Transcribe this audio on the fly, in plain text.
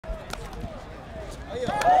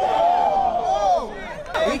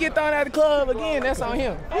He get thrown out of the club again, that's on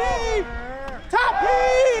him. Top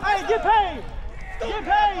heave! Hey, get paid! Get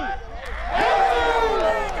paid!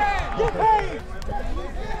 Get paid!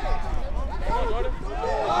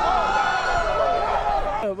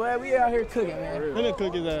 Boy, we out here cooking, man. Finna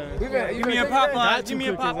cook his ass. Give me a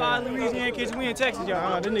Popeye, Louisiana kitchen. We in Texas,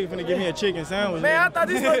 y'all. This nigga finna give me a chicken sandwich. Man, I thought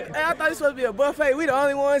this was supposed to be a buffet. We the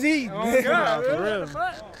only ones eating. Oh, God, for real.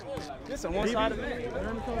 This on one side of it. Yeah. I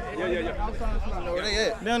don't know where they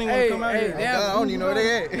at. They don't even want to come out here. I don't even know where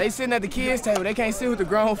they at. They sitting at the kids' table. They can't sit with the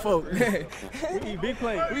grown folk. We eat big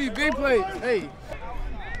plates. We eat big plates. Hey. They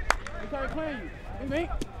can't play you. Hey, mate.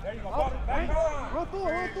 There you go. Run through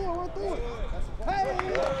it. Hey,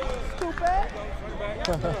 stupid.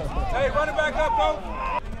 Hey, run it back up, though.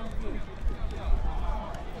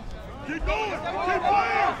 Keep going. Keep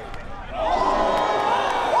playing.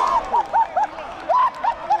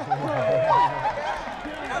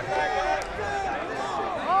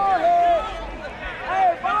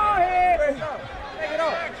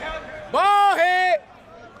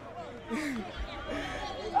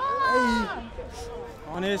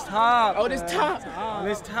 On his top. Oh, this top. On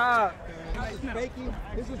his top. Faking.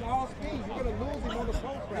 This is all speed. You're going to lose him on the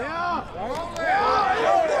post. Yeah.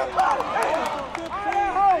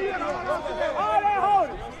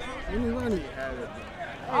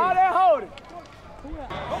 All that holding. All that holding.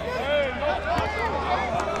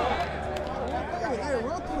 Hey,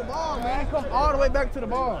 run through the ball, man. Come all the way back to the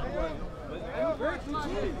ball.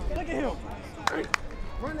 Look at him.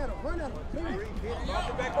 Run at him.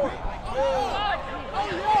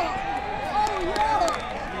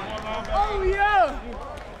 Oh, yeah.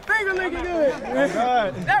 Finger licking good.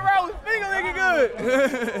 That route was finger licking good.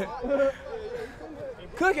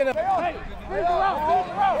 Cooking up. Hey, finger out.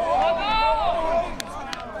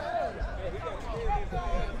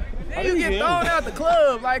 Then you get thrown out the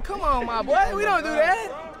club. Like, come on, my boy. We don't do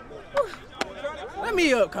that. Let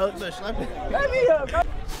me up, coach. Let me up, coach.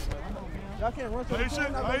 Y'all can't run through the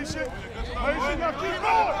Patient. Now keep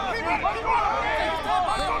going.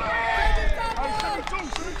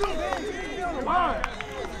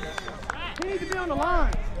 He needs to be on the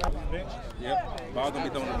line. Yep. Ball going to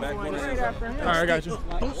be thrown in the back corner. All right, I got you.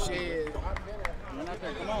 Shit.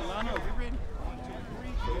 Come on, line up. Get ready.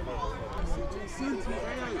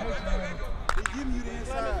 He's giving you the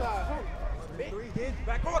inside. 3 hits,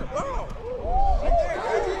 back corner. Ball.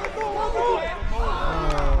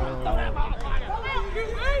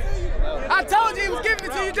 I told you he was giving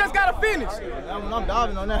it to you. You just got to finish. I'm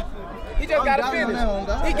diving on that. He just got to finish.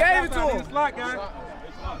 He gave it to him. Got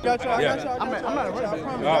y'all. I'm not running. I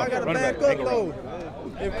promise y'all. I got to back up, though.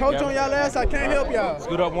 If coach on y'all ass, I can't help y'all.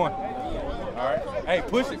 Scoot up one. All right. Hey,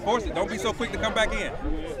 push it, force it. Don't be so quick to come back in.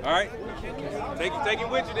 All right. Take it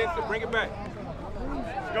with you, then to bring it back.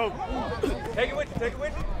 Go. Take it with you.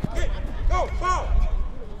 Go. Ball.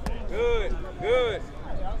 Good.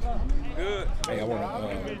 Hey, I want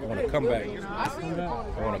to come back. I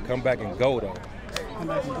want to come back and go though.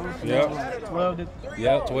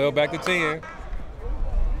 Yep. 12 back to 10.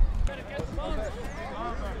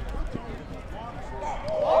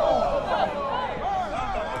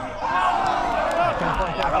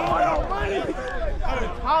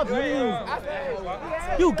 Top him.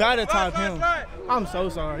 You gotta top him. I'm so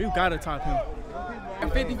sorry. You gotta top him.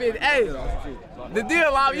 50-50. Hey, the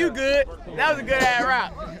deal off, you good. That was a good ass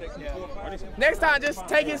route. Next time, just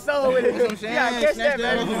take his soul with it. Yeah, catch that,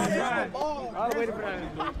 man.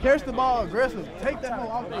 Catch the ball aggressive. Take that ball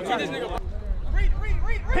off the top.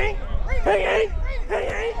 Read.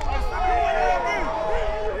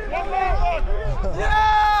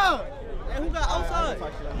 Yeah! Hey, who got outside?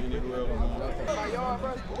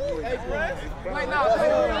 Hey, Brad. Like, no.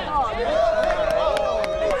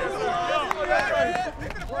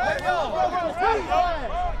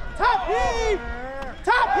 Top heave!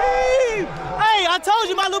 Hey, I told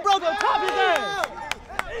you my little bro gonna top his ass.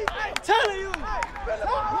 Telling you.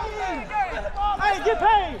 Hey, get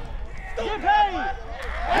paid.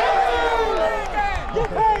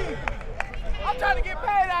 I'm trying to get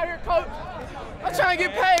paid out here, coach. I'm trying to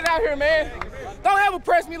get paid out here, man. Don't ever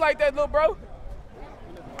press me like that, little bro.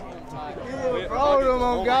 Bro,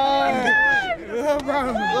 on God. Little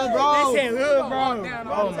bro. They said little bro.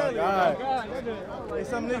 Oh my God. Like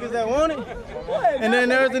some niggas that want it, and then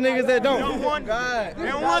there's the niggas that don't. God. They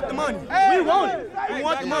don't want the money. We want it. We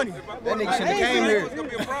want the money. That nigga shouldn't have came here.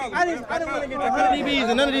 I didn't want to get the 100 DBs,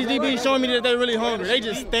 and none of these DBs showing me that they're really hungry. They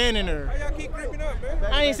just standing there.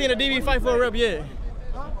 I ain't seen a DB fight for a rep yet.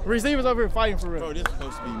 Receivers over here fighting for real. Bro, this is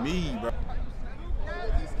supposed to be me, bro.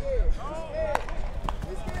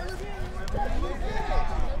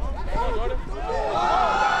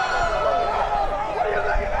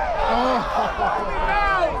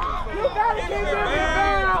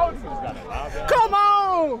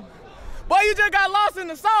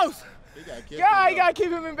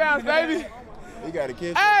 bounds, baby. He got to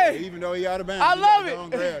catch Hey, it, even though he out of bounds. I love it.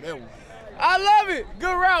 Grab that one. I love it.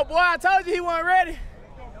 Good route, boy. I told you he wasn't ready.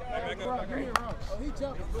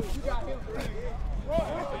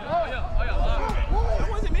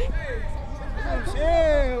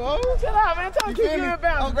 Yeah, whoa. Chill out, man. Tell him to keep you in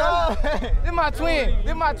bounds, bro. This is my twin.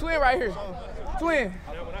 This is my twin right here. Twin.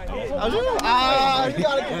 You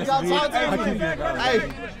gotta talk to me. Hey,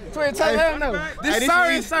 Twin, let him know. This sir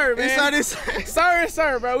and sir, man. Sir and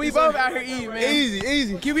sir, bro. We both out here eating, man.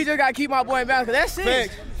 Easy. We just gotta keep my boy in bounds, cause that's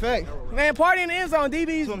it. Fact. Man, party in the end zone, DBs.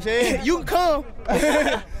 That's what I'm saying. You can come.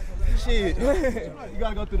 Shit. You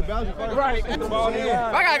gotta go through the boundary first. Right. If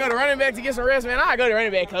I gotta go to running back to get some rest, man, I go to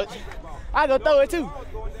running back, coach. I go throw it too.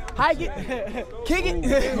 Hike it, kick it.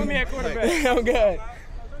 Put me at quarterback. I'm good.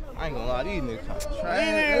 I ain't gonna lie, these niggas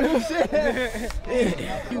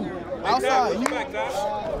Outside.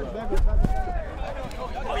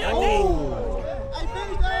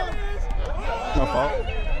 My fault.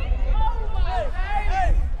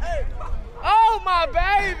 Oh, my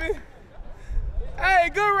baby. Hey,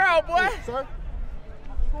 good route, boy. Sir?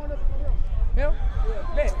 Him?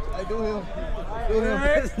 Hey, do him.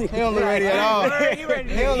 He don't look ready at all. He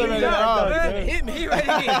don't look ready at all. Hit me. He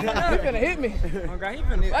finna hit me. Oh, God, he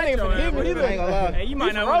finna That nigga finna hit me. He I ain't gonna lie. Hey, you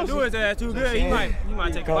might not want to do his ass too good. He might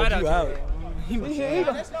take a bite out of you.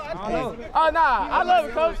 Oh, nah. I love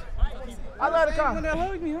it, coach. I love the car.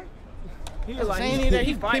 He was like, he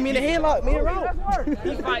Hit me in the headlock. Me and Rob.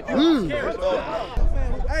 He fight people.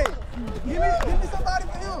 Hey, give me somebody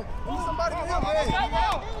for him. Give me somebody for him.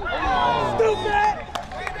 Stupid.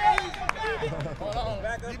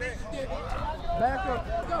 Back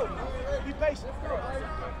up. Go. Be patient.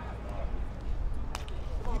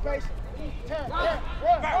 Be patient.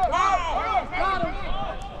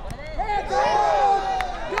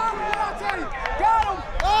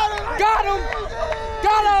 Got him.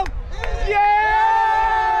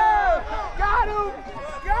 Yeah. Got him.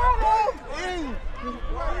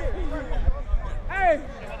 Hey,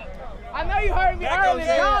 I know you heard me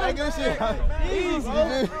earlier. Got him. Easy.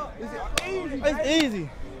 It's easy.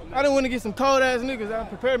 I didn't want to get some cold ass niggas that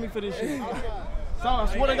prepared me for this shit. So I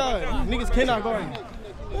swear to God, niggas cannot guard me.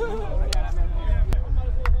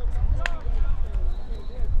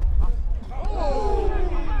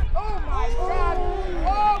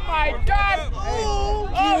 Oh my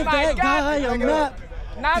God! I'm not.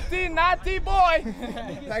 Naughty boy.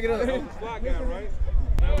 Pack it up. Slot guy, right?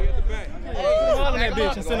 Now we at the back. Call that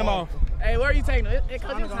bitch and send him off. Hey, where are you taking him? It's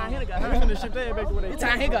time he got I'm finna ship that back to where they It's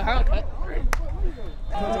time he got cut.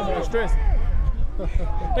 coach over there stressing.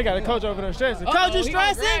 They got a coach over there stressing. Coach, you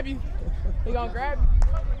stressing? He gonna grab you.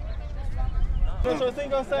 What's the thing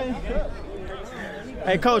gonna say?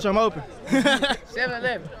 Hey, coach, I'm open.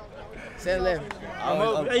 7-11. 7-11. I'm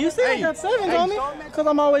open. Hey, you see I got 7s on me? Because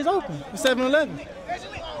I'm always open. 7-11.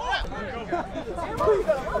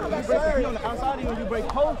 You on the outside, when you break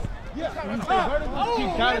post, you stay vertical, you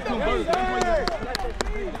gotta come vertical.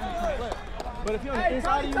 But if you're on the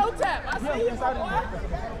inside of you, toe tap. I see you. inside of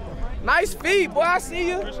you. Nice feet, boy. I see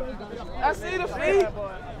you. I see the feet.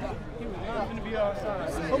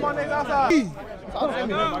 Put my niggas outside. Talk to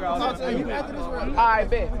me. Talk to me. All right,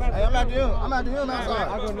 bet. Hey, I'm after him. I'm after him outside.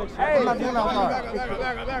 I'm after him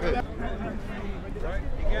outside.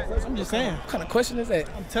 I'm just saying. What kind of question is that?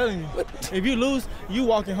 I'm telling you. If you lose, you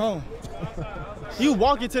walking home. You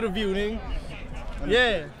walking to the view, nigga.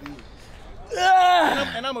 Yeah.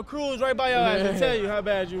 And I'm a cruise right by your eyes and tell you how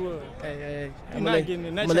bad you was. Hey. You're not getting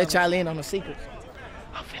in that. I'm gonna let y'all in on the secret.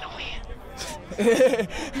 I'm finna win.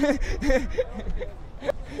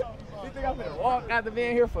 You think I'm finna walk after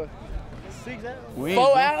being here for 6 hours?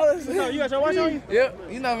 4 hours? No, you got your watch on you?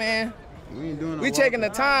 Yep. You know, man. We ain't doing no We checking the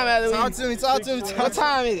time after we. Talk to me. What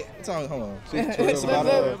time is it? Hold on.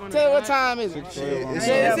 6:12. Tell me what time is it? 6:12.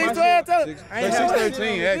 Yeah, 6:12.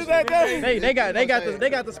 6:13 actually. They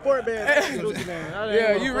got the sport band.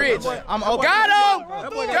 Yeah, you rich. I'm open. Got him!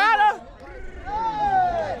 Got him!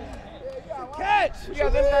 Catch! You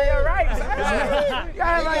got this on your right. You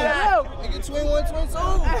got him on your left. Nigga, 21, 22.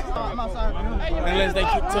 I'm outside. Unless they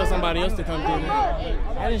tell somebody else to come get me.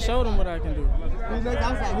 I didn't show them what I can do. I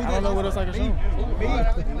don't know what else I can show them.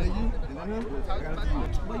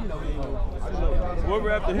 What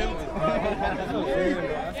we're after him?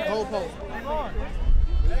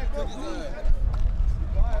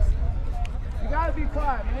 You gotta be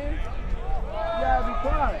quiet, man. You gotta be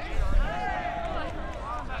quiet.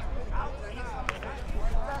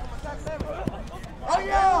 Oh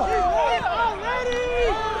yeah! He won already!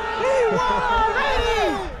 He won already!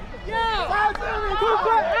 Yeah!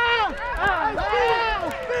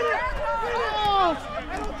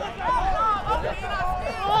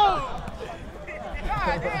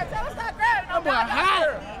 That boy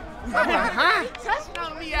hot. That boy hot. Touching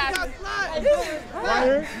on me out here. Right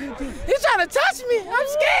here. He's trying to touch me. I'm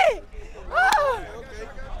scared. Oh,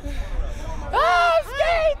 I'm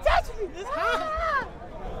scared. He touched me. It's hot.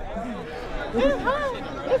 It's hot.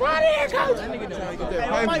 It's hot in here, coach.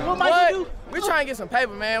 What might you do? We trying to get some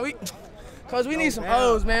paper, man. Cause we need some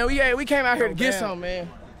O's, man. We came out here to get some, man.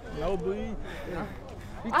 No bleed.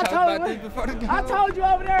 I told you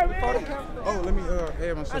over there, man. Oh, let me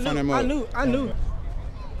have myself on that mode. I knew.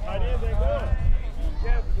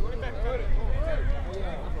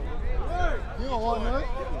 You don't want none?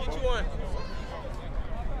 Get you one.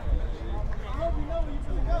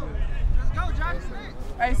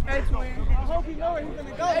 Hey, twin. I hope he know where he's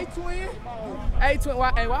gonna go. Hey, twin. Hey, twin.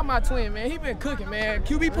 Why my twin, man? He been cooking, man.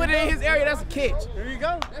 QB put it in his area. That's a catch. Here you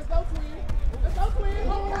go. Let's go, twin. Let's go,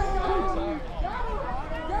 twin.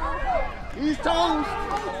 He's toast.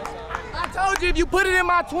 I told you if you put it in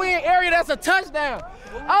my twin area, that's a touchdown.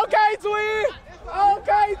 Okay, twin.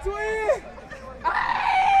 Okay, twin.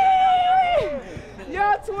 Hey!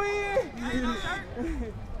 Yeah, twin.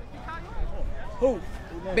 Who?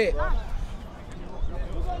 Bet.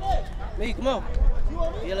 Lee, come on.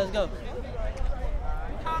 Yeah, let's go.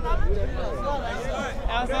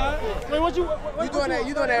 Outside? Wait, what you doing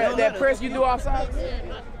that press you do outside?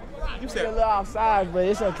 You said a little outside, but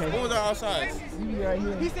it's okay. What was our outside? You right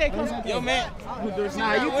here. He said, come on. Yo, man. Nah,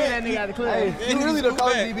 you threw that nigga out the club. Hey, you really the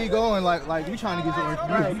coach DB going like you trying to get something.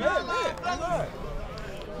 Right.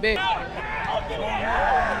 Bet.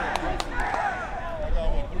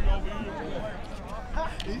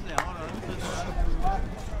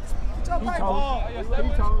 I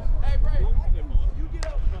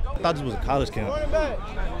thought this was a college camp.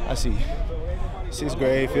 I see 6th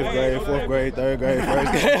grade, 5th grade, 4th grade, 3rd grade,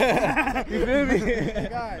 1st grade. You feel me?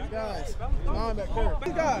 Guys. Linebacker.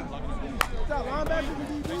 Guys. What's up, linebacker?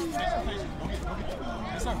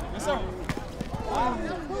 Yes, sir.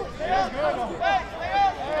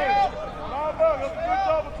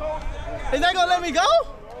 Is they gonna let me go?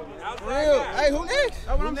 Real. Hey, who next?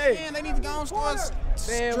 That's what I'm saying. They need to go on score.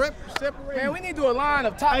 Separate. Man, we need to do a line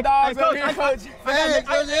of top dogs up here, coach. I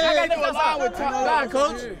got to do a line with top dogs,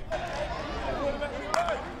 coach.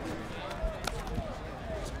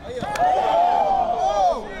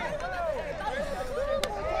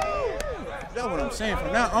 That's what I'm saying.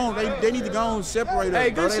 From now on, they need to go and separate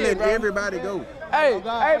us, bro. They let everybody go. Hey,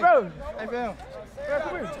 bro. Hey, fam. Come here.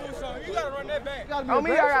 You got to run that back. On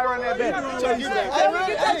me, I got to run that back.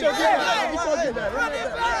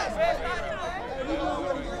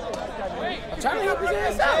 I'm trying to help his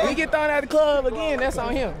ass out. He get thrown out of the club again, that's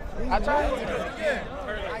on him. I tried.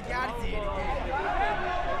 I got it.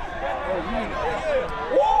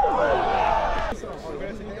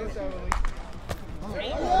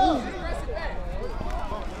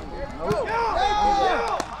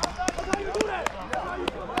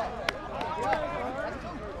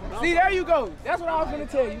 See, there you go. That's what I was gonna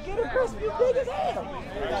tell you. Get him crispy, you big as hell.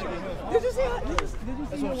 Did you see him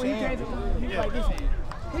when he came to he was like this?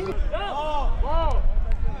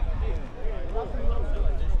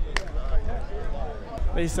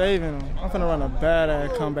 They saving him. I'm finna run a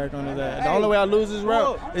bad-ass comeback on his ass. The only way I lose this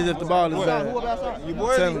route is if the ball is bad. You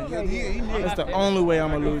boys, That's the only way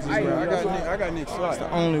I'm gonna lose this route. I got Nick Slot. That's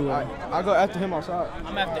the only way. I go after him outside.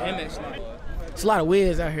 I'm after him actually. It's a lot of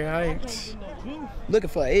wiz out here. I ain't looking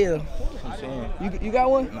for an L. You got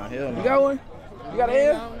one? Nah, hell no. You got one? You got an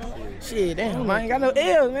L? Shit, damn, I ain't got no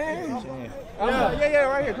L, man. Yeah,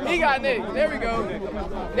 right here. He got niggas. There we go.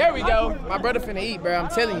 There we go. My brother finna eat, bro. I'm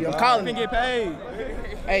telling you. I'm calling him. Get paid.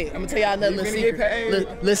 Hey, I'm gonna tell y'all another little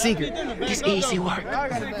secret. Little secret. It's easy work.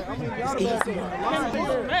 It's easy work.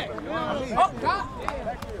 Oh, God.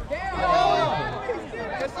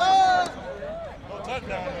 Yes, sir.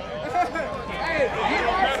 Hey,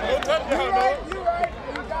 you right.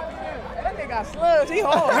 You got me there. That nigga got slugs. He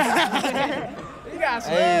hard. He got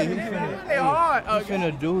slugs. They hard. Okay.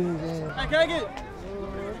 Finna do his ass. Hey, can I get?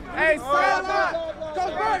 Hey, Sam,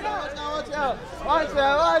 Coach Burke. Watch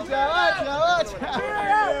out.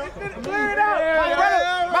 Clear it out.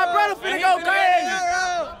 My brother finna go crazy.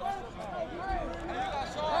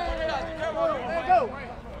 Let's go.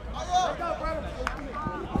 Let's go, brother.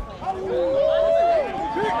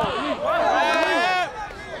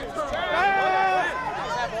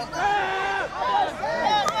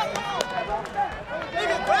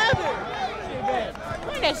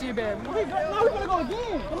 That shit bad. No, we gonna go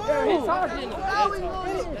again. Come on. He's talking.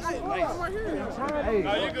 Hey.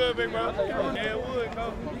 No, you good, big bro. Yeah, wood,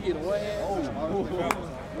 coach. You get away.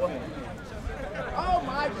 Oh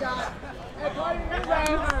my God.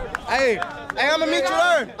 Hey, I'm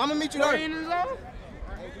gonna meet you there. You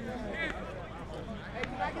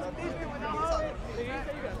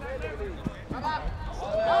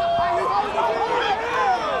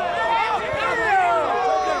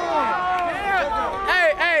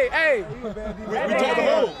Hey. We take the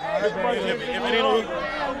hold. If it ain't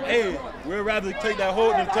hey, we'd rather take that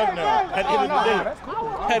hold than the touchdown. At the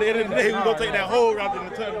end of the day, we're gonna take that hold rather than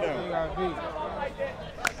the touchdown.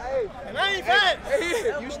 And I ain't fat.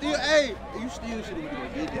 You still should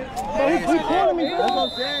have did that. He calling me. That's what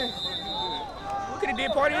I'm saying. We could have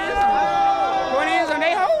did party ends. Party ends on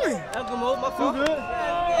they holding. That's good move. My foot good.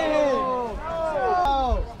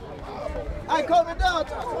 I called it down.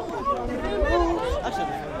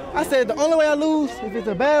 I said the only way I lose if it's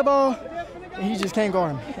a bad ball and he just can't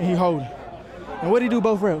guard me and he hold it. And what did he do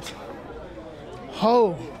both reps?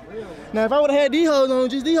 Hold. Now if I would have had these hoes on,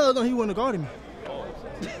 just these hoes on, he wouldn't have guarded me.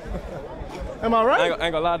 Am I right? I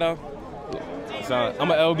ain't gonna lie though. So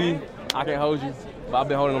I'm an LB. I can't hold you, but I've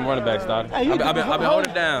been holding them running backs, started. Hey, I've been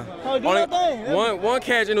holding it down. One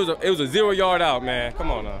catch and it was a 0 yard out, man.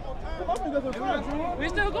 Come on now. We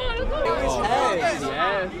still going. Let's go.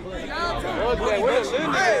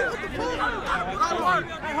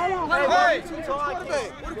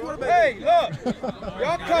 Hey, look.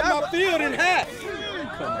 Y'all cut my field in half.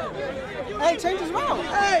 Hey, change his route.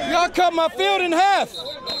 Hey. Y'all cut my field in half.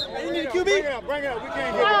 Hey, you need a QB? Bring it up. We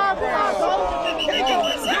can't get it.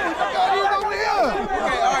 Okay,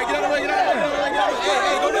 all right, get out of the way.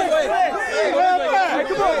 Hey, go this way. Hey,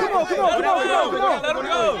 come on. Let him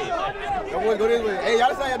go. Go this way. Hey, y'all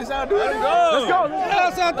decide to do it. Let him go. Let's go. Get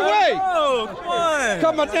us out the way. Come on.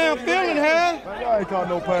 Cut my damn field in half. I ain't called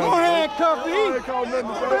no pass. Go ahead, cuff me. I ain't called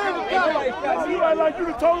nothing. You act like you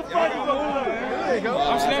the total fighter. There you go.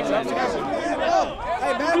 I'm snapping.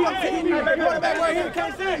 Hey, back right here.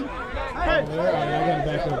 Can't see. I got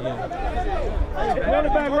back up again.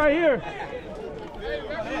 Running back right here.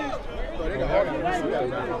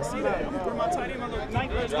 See that? Put my tight end, my little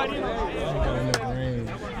 9th tight end.